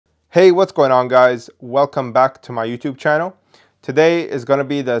Hey, what's going on, guys? Welcome back to my YouTube channel. Today is going to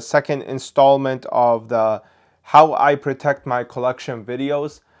be the second installment of the how I protect my collection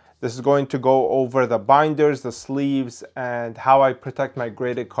videos. This is going to go over the binders, the sleeves, and how I protect my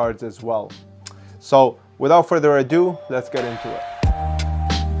graded cards as well. So without further ado, let's get into it.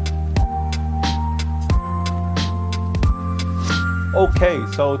 Okay,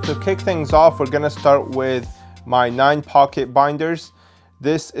 so to kick things off, we're going to start with my 9-pocket binders.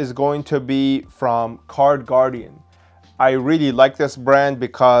 This is going to be from Card Guardian. I really like this brand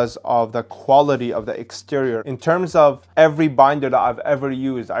because of the quality of the exterior. In terms of every binder that I've ever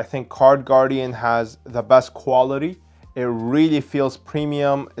used, I think Card Guardian has the best quality. It really feels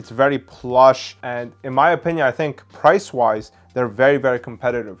premium, it's very plush, and in my opinion, I think price-wise, they're very, very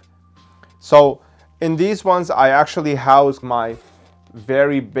competitive. So in these ones, I actually house my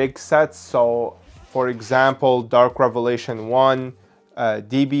very big sets. So for example, Dark Revelation 1,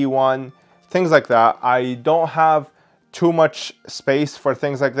 DB1, things like that. I don't have too much space for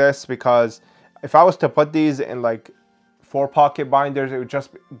things like this because if I was to put these in like 4-pocket binders, it would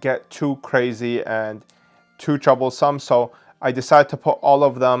just get too crazy and too troublesome. So I decided to put all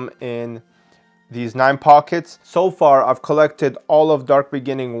of them in these 9 pockets. So far, I've collected all of Dark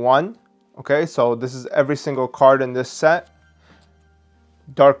Beginning 1. Okay, so this is every single card in this set.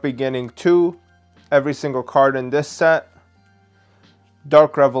 Dark Beginning 2, every single card in this set.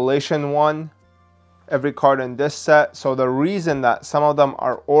 Dark Revelation 1, every card in this set. So the reason that some of them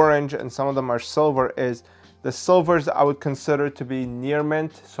are orange and some of them are silver is the silvers I would consider to be near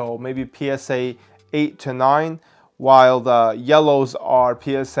mint, so maybe PSA 8 to 9, while the yellows are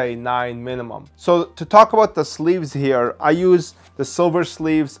PSA 9 minimum. So to talk about the sleeves here, I use the silver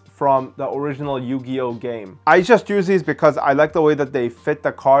sleeves from the original Yu-Gi-Oh game. I just use these because I like the way that they fit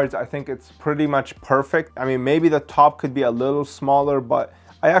the cards. I think it's pretty much perfect. I mean, maybe the top could be a little smaller, but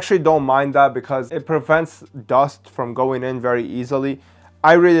I actually don't mind that because it prevents dust from going in very easily.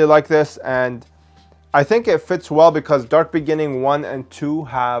 I really like this, and I think it fits well because Dark Beginning 1 and 2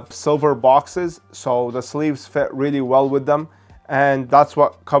 have silver boxes, so the sleeves fit really well with them, and that's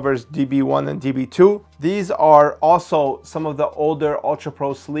what covers DB1 and DB2. These are also some of the older Ultra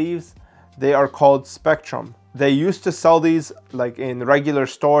Pro sleeves. They are called Spectrum. They used to sell these like in regular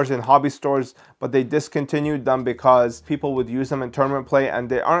stores, in hobby stores, but they discontinued them because people would use them in tournament play and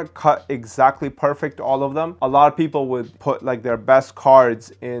they aren't cut exactly perfect, all of them. A lot of people would put like their best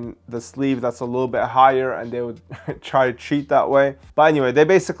cards in the sleeve that's a little bit higher and they would try to cheat that way. But anyway, they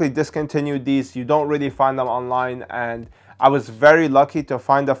basically discontinued these. You don't really find them online, and I was very lucky to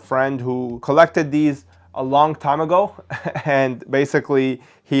find a friend who collected these a long time ago and basically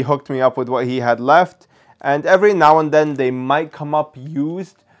he hooked me up with what he had left. And every now and then they might come up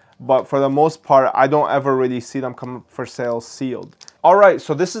used, but for the most part, I don't ever really see them come up for sale sealed. All right,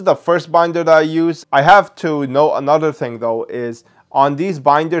 so this is the first binder that I use. I have to note another thing though, is on these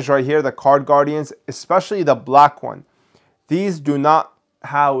binders right here, the Card Guardians, especially the black one, these do not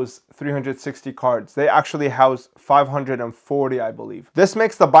house 360 cards. They actually house 540, I believe. This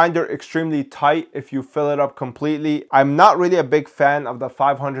makes the binder extremely tight if you fill it up completely. I'm not really a big fan of the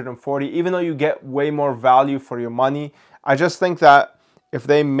 540, even though you get way more value for your money. I just think that if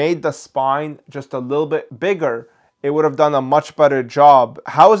they made the spine just a little bit bigger, it would have done a much better job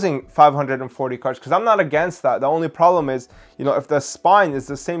housing 540 cards, because I'm not against that. The only problem is, you know, if the spine is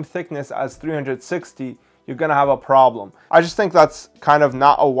the same thickness as 360, you're gonna have a problem. I just think that's kind of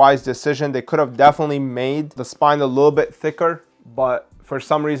not a wise decision. They could have definitely made the spine a little bit thicker, but for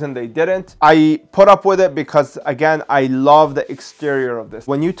some reason they didn't. I put up with it because, again, I love the exterior of this.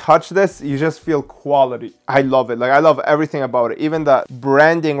 When you touch this, you just feel quality. I love it. Like, I love everything about it. Even the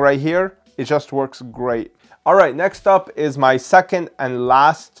branding right here, it just works great. All right, next up is my second and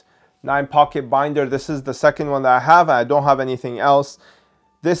last 9-pocket binder. This is the second one that I have, and I don't have anything else.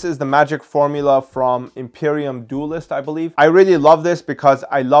 This is the Magic Formula from Imperium Duelist, I believe. I really love this because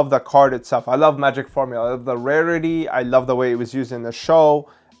I love the card itself. I love Magic Formula. I love the rarity. I love the way it was used in the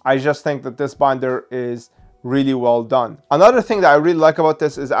show. I just think that this binder is really well done. Another thing that I really like about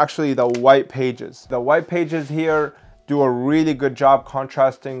this is actually the white pages. The white pages here do a really good job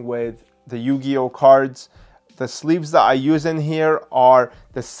contrasting with the Yu-Gi-Oh cards. The sleeves that I use in here are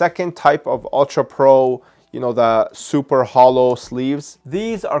the second type of Ultra Pro, you know, the super hollow sleeves.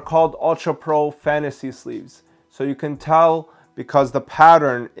 These are called Ultra Pro Fantasy sleeves. So you can tell because the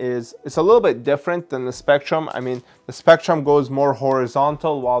pattern is, it's a little bit different than the Spectrum. I mean, the Spectrum goes more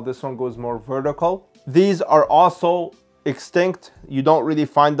horizontal while this one goes more vertical. These are also extinct. You don't really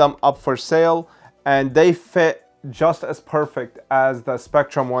find them up for sale, and they fit just as perfect as the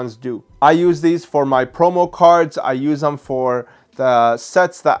Spectrum ones do. I use these for my promo cards. I use them for the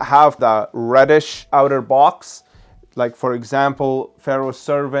sets that have the reddish outer box, like for example, Pharaoh's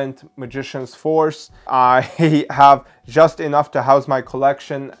Servant, Magician's Force, I have just enough to house my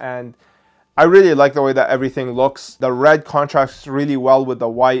collection, and I really like the way that everything looks. The red contrasts really well with the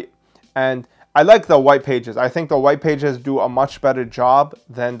white, and I like the white pages. I think the white pages do a much better job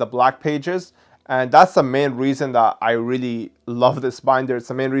than the black pages, and that's the main reason that I really love this binder. It's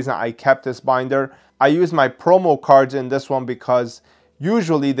the main reason I kept this binder. I use my promo cards in this one because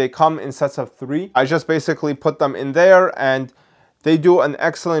usually they come in sets of 3. I just basically put them in there and they do an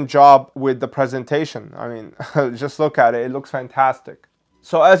excellent job with the presentation. I mean, just look at it. It looks fantastic.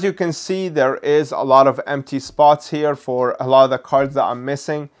 So as you can see, there is a lot of empty spots here for a lot of the cards that I'm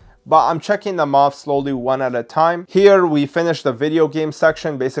missing, but I'm checking them off slowly one at a time. Here we finished the video game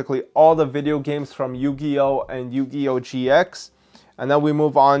section, basically all the video games from Yu-Gi-Oh! And Yu-Gi-Oh! GX. And then we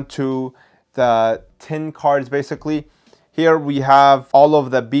move on to the tin cards basically. Here we have all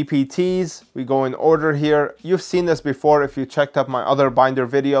of the BPTs. We go in order here. You've seen this before if you checked out my other binder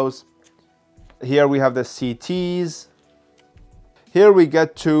videos. Here we have the CTs. Here we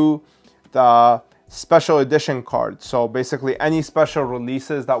get to the special edition cards. So basically any special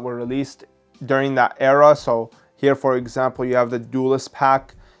releases that were released during that era. So here, for example, you have the Duelist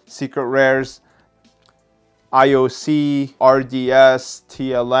Pack, Secret Rares, IOC, RDS,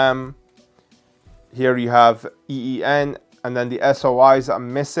 TLM. Here you have EEN, and then the SOIs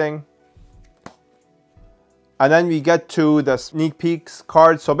I'm missing. And then we get to the sneak peeks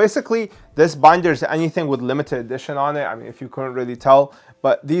cards. So basically this binder is anything with limited edition on it. I mean, if you couldn't really tell,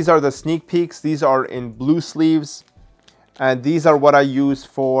 but these are the sneak peeks. These are in blue sleeves. And these are what I use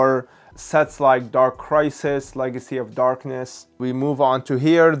for sets like Dark Crisis, Legacy of Darkness. We move on to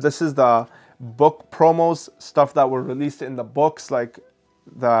here. This is the book promos, stuff that were released in the books, like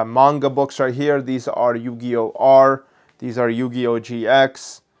the manga books right here. These are Yu-Gi-Oh! R. These are Yu-Gi-Oh!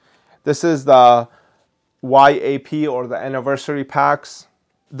 GX. This is the YAP, or the anniversary packs.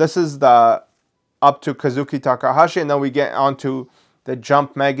 This is the up to Kazuki Takahashi, and then we get onto the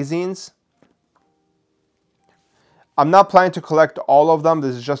Jump magazines. I'm not planning to collect all of them.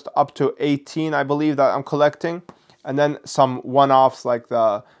 This is just up to 18, I believe, that I'm collecting. And then some one-offs like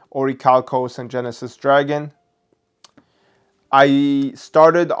the Orichalcos and Genesis Dragon. I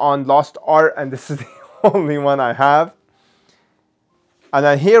started on Lost Art, and this is the only one I have. And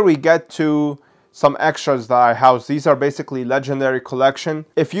then here we get to some extras that I house. These are basically legendary collection.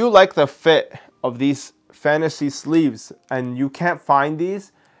 If you like the fit of these fantasy sleeves and you can't find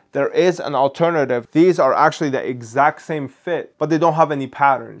these, there is an alternative. These are actually the exact same fit, but they don't have any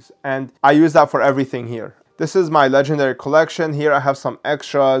patterns. And I use that for everything here. This is my legendary collection. Here I have some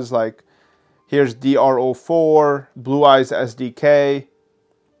extras, like here's DRO4, Blue Eyes SDK,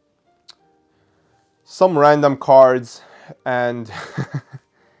 some random cards, and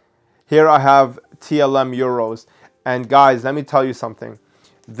here I have TLM Euros. And guys, let me tell you something.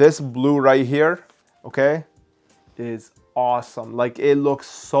 This blue right here, okay, is awesome. Like, it looks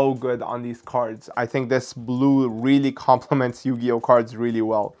so good on these cards. I think this blue really complements Yu-Gi-Oh! Cards really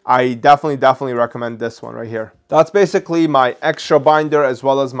well. I definitely recommend this one right here. That's basically my extra binder as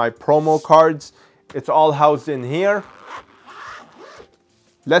well as my promo cards. It's all housed in here.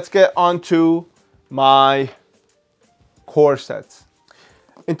 Let's get on to my core sets.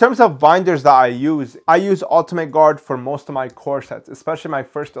 In terms of binders that I use Ultimate Guard for most of my core sets, especially my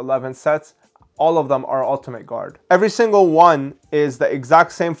first 11 sets. All of them are Ultimate Guard. Every single one is the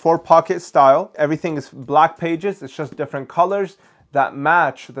exact same 4-pocket style. Everything is black pages. It's just different colors that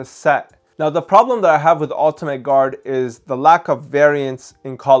match the set. Now, the problem that I have with Ultimate Guard is the lack of variance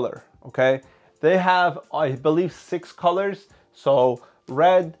in color, okay? They have, I believe, 6 colors. So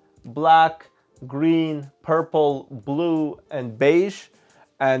red, black, green, purple, blue, and beige.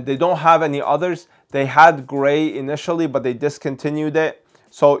 And they don't have any others. They had gray initially, but they discontinued it.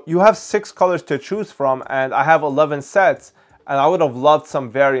 So you have 6 colors to choose from, and I have 11 sets, and I would have loved some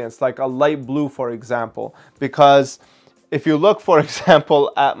variants, like a light blue, for example. Because if you look, for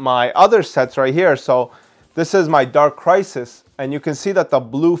example, at my other sets right here, so this is my Dark Crisis, and you can see that the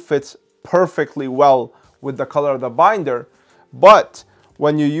blue fits perfectly well with the color of the binder. But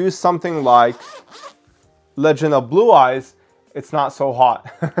when you use something like Legend of Blue Eyes, it's not so hot.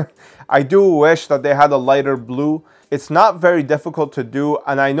 I do wish that they had a lighter blue. It's not very difficult to do,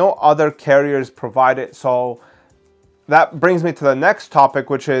 and I know other carriers provide it. So that brings me to the next topic,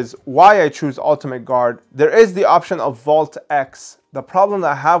 which is why I choose Ultimate Guard. There is the option of Vault X. The problem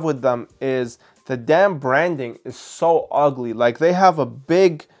that I have with them is the damn branding is so ugly. Like, they have a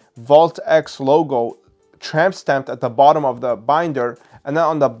big Vault X logo tramp stamped at the bottom of the binder, and then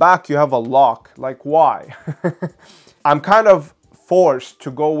on the back you have a lock. Like, why? I'm kind of forced to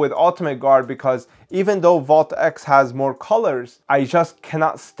go with Ultimate Guard because even though Vault X has more colors, I just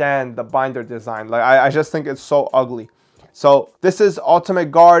cannot stand the binder design. Like I just think it's so ugly. So this is Ultimate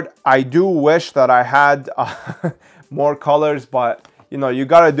Guard. I do wish that I had more colors, but you know, you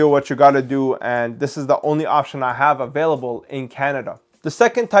gotta do what you gotta do, and this is the only option I have available in Canada. The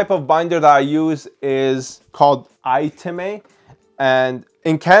second type of binder that I use is called Itime, and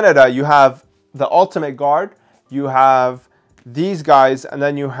in Canada you have the Ultimate Guard, you have these guys, and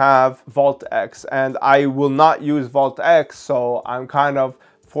then you have Vault X, and I will not use Vault X, so I'm kind of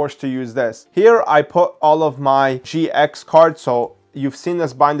forced to use this. Here I put all of my GX cards, so you've seen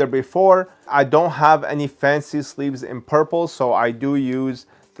this binder before. I don't have any fancy sleeves in purple, so I do use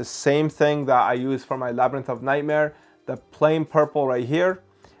the same thing that I use for my Labyrinth of Nightmare, the plain purple right here.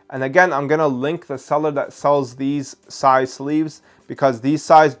 And again, I'm gonna link the seller that sells these size sleeves because these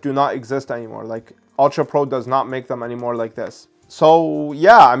size do not exist anymore. Like Ultra Pro does not make them anymore like this. So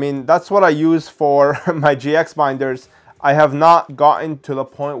yeah, I mean, that's what I use for my GX binders. I have not gotten to the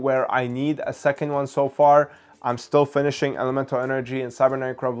point where I need a second one so far. I'm still finishing Elemental Energy and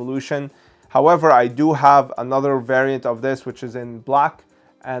Cybernetic Revolution. However, I do have another variant of this, which is in black,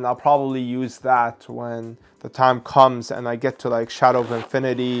 and I'll probably use that when the time comes and I get to like Shadow of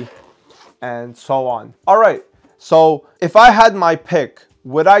Infinity and so on. All right, so if I had my pick,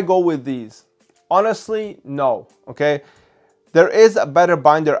 would I go with these? Honestly, no, okay? There is a better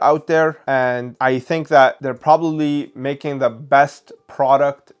binder out there, and I think that they're probably making the best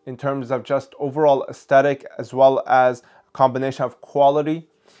product in terms of just overall aesthetic as well as a combination of quality,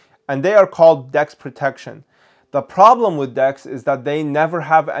 and they are called Dex Protection. The problem with Dex is that they never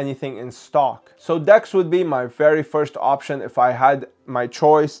have anything in stock. So Dex would be my very first option if I had my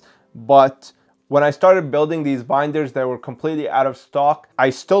choice, but when I started building these binders, they were completely out of stock. I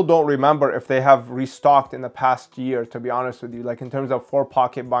still don't remember if they have restocked in the past year, to be honest with you, like in terms of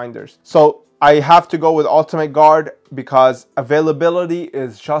 4-pocket binders. So I have to go with Ultimate Guard because availability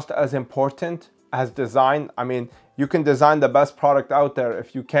is just as important as design. I mean, you can design the best product out there.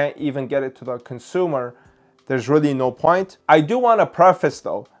 If you can't even get it to the consumer, there's really no point. I do want to preface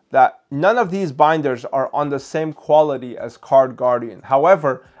though, that none of these binders are on the same quality as Card Guardian.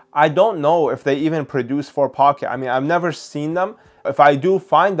 However, I don't know if they even produce 4-pocket. I mean, I've never seen them. If I do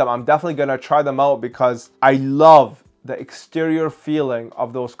find them, I'm definitely gonna try them out because I love the exterior feeling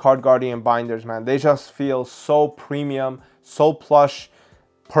of those Card Guardian binders, man. They just feel so premium, so plush,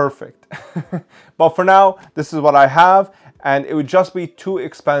 perfect. But for now, this is what I have, and it would just be too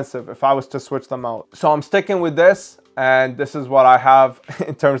expensive if I was to switch them out. So I'm sticking with this, and this is what I have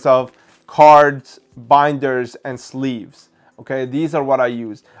in terms of cards, binders, and sleeves. Okay, these are what I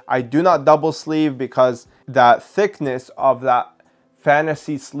use. I do not double sleeve because the thickness of that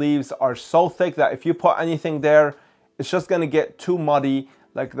fantasy sleeves are so thick that if you put anything there, it's just gonna get too muddy.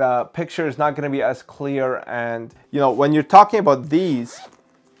 Like the picture is not gonna be as clear. And you know, when you're talking about these,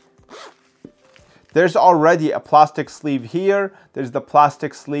 there's already a plastic sleeve here. There's the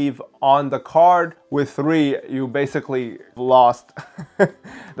plastic sleeve on the card. With 3, you basically lost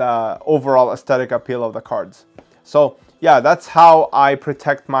the overall aesthetic appeal of the cards. So yeah, that's how I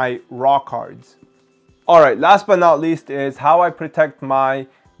protect my raw cards. All right, last but not least is how I protect my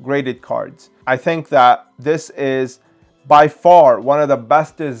graded cards. I think that this is by far one of the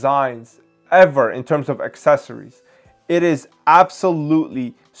best designs ever in terms of accessories. It is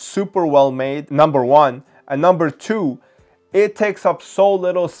absolutely super well made, number one. And number two, it takes up so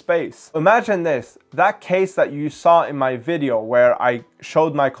little space. Imagine this, that case that you saw in my video where I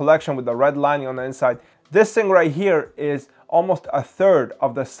showed my collection with the red lining on the inside. This thing right here is almost 1/3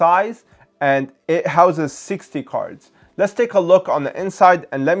 of the size, and it houses 60 cards. Let's take a look on the inside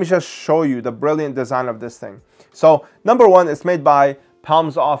and let me just show you the brilliant design of this thing. So number one, it's made by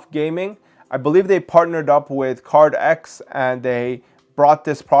Palms Off Gaming. I believe they partnered up with Card X and they brought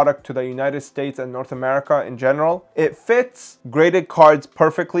this product to the United States and North America in general. It fits graded cards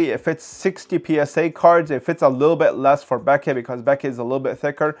perfectly. It fits 60 PSA cards. It fits a little bit less for Beckett because Beckett is a little bit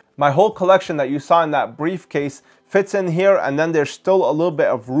thicker. My whole collection that you saw in that briefcase fits in here, and then there's still a little bit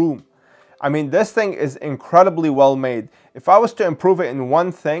of room. I mean, this thing is incredibly well made. If I was to improve it in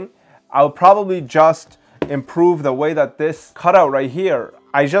one thing, I would probably just improve the way that this cutout right here.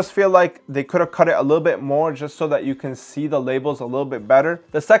 I just feel like they could have cut it a little bit more just so that you can see the labels a little bit better.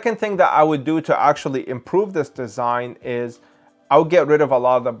 The second thing that I would do to actually improve this design is I would get rid of a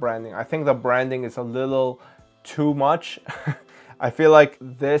lot of the branding. I think the branding is a little too much. I feel like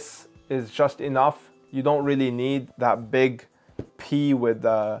this is just enough. You don't really need that big P with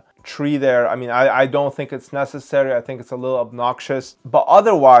the tree there. I mean, I don't think it's necessary. I think it's a little obnoxious. But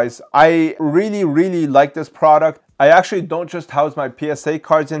otherwise, I really like this product. I actually don't just house my PSA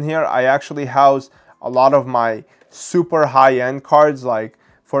cards in here. I actually house a lot of my super high-end cards, like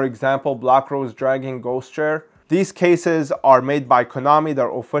for example, Black Rose Dragon Ghost Rare. These cases are made by Konami.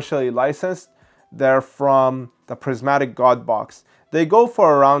 They're officially licensed. They're from the Prismatic God box. They go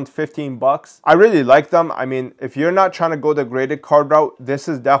for around 15 bucks. I really like them. I mean, if you're not trying to go the graded card route, this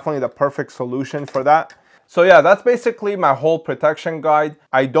is definitely the perfect solution for that. So yeah, that's basically my whole protection guide.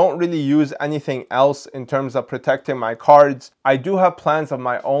 I don't really use anything else in terms of protecting my cards. I do have plans of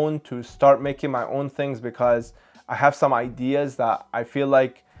my own to start making my own things because I have some ideas that I feel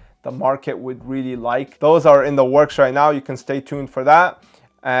like the market would really like. Those are in the works right now. You can stay tuned for that.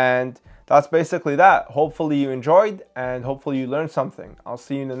 And that's basically that. Hopefully you enjoyed and hopefully you learned something. I'll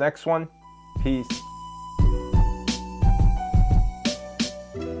see you in the next one. Peace.